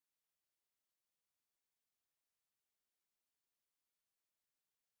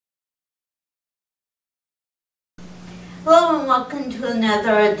Hello and welcome to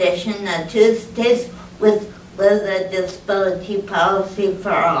another edition of Tuesdays with a Disability Policy for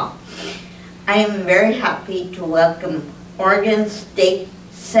All. I am very happy to welcome Oregon State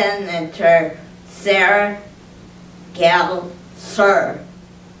Senator Sara Gelser,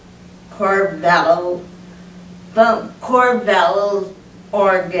 Corvallis,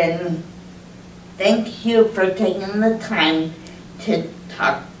 Oregon. Thank you for taking the time to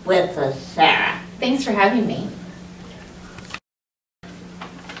talk with us, Sara. Thanks for having me.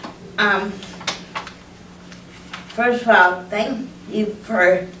 First of all, thank you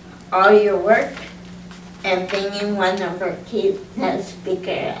for all your work and being one of our keynote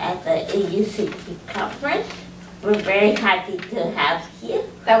speakers at the AUCD conference. We're very happy to have you.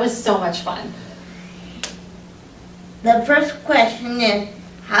 That was so much fun. The first question is,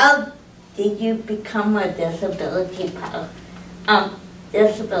 how did you become a disability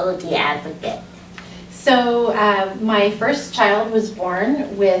advocate? So my first child was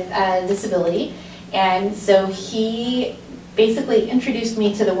born with a disability, and so he basically introduced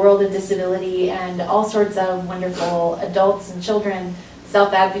me to the world of disability and all sorts of wonderful adults and children,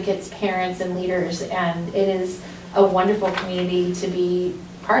 self-advocates, parents, and leaders, and it is a wonderful community to be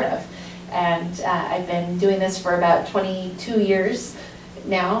part of. And I've been doing this for about 22 years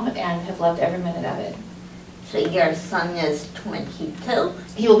now and have loved every minute of it. So your son is 22?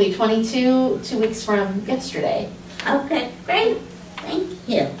 He will be 22 2 weeks from yesterday. Okay, great. Thank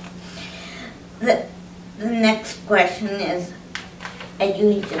you. The next question is, and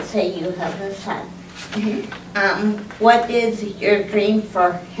you just say you have a son. What is your dream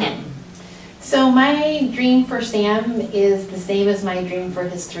for him? So my dream for Sam is the same as my dream for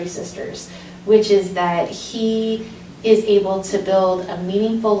his three sisters, which is that he is able to build a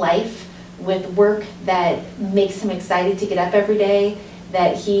meaningful life with work that makes him excited to get up every day,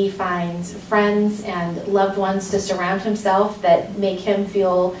 that he finds friends and loved ones to surround himself that make him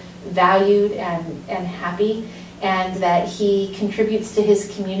feel valued and happy, and that he contributes to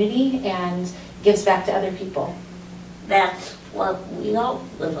his community and gives back to other people. That's what we all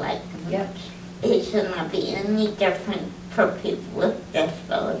would like. Yep. It should not be any different for people with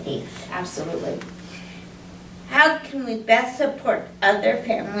disabilities. Absolutely. How can we best support other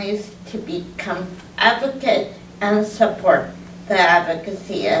families to become advocates and support the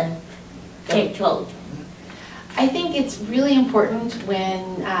advocacy of their children? I think it's really important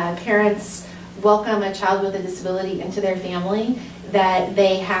when parents welcome a child with a disability into their family that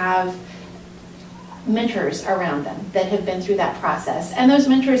they have mentors around them that have been through that process. And those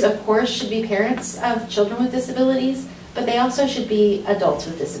mentors, of course, should be parents of children with disabilities, but they also should be adults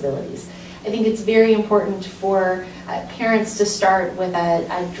with disabilities. I think it's very important for parents to start with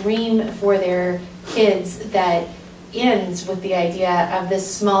a dream for their kids that ends with the idea of this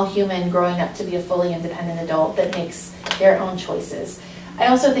small human growing up to be a fully independent adult that makes their own choices. I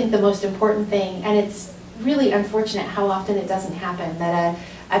also think the most important thing, and it's really unfortunate how often it doesn't happen, that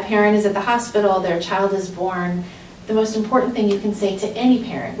a parent is at the hospital, their child is born. The most important thing you can say to any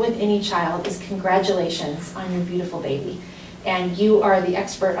parent with any child is congratulations on your beautiful baby. And you are the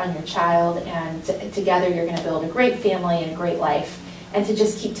expert on your child, and together you're going to build a great family and a great life. And to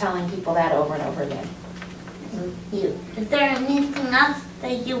just keep telling people that over and over again. Thank you. Is there anything else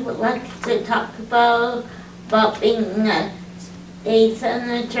that you would like to talk about being a state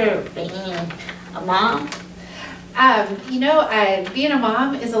senator, being a mom? Being a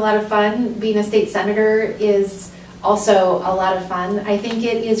mom is a lot of fun. Being a state senator is also a lot of fun. I think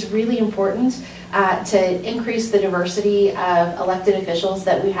it is really important to increase the diversity of elected officials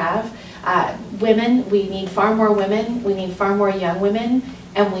that we have. Women, we need far more women, we need far more young women,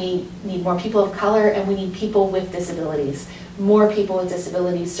 and we need more people of color, and we need people with disabilities. More people with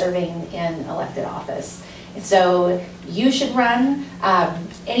disabilities serving in elected office. So you should run.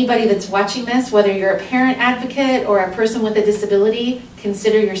 Anybody that's watching this, whether you're a parent advocate or a person with a disability,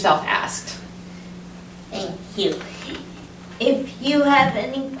 consider yourself asked. Thank you. If you have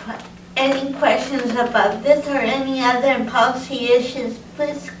any questions about this or any other policy issues,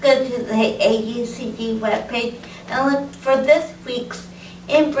 please go to the AUCD webpage and look for this week's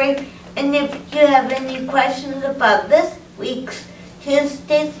in brief. And if you have any questions about this week's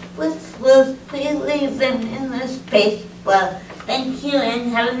Tuesdays with Liz, please leave them in the space below. Thank you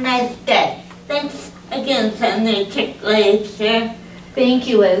and have a nice day. Thanks again, Senator Gelser. Thank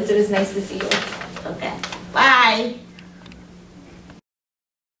you, Liz. It was nice to see you. Okay. Bye.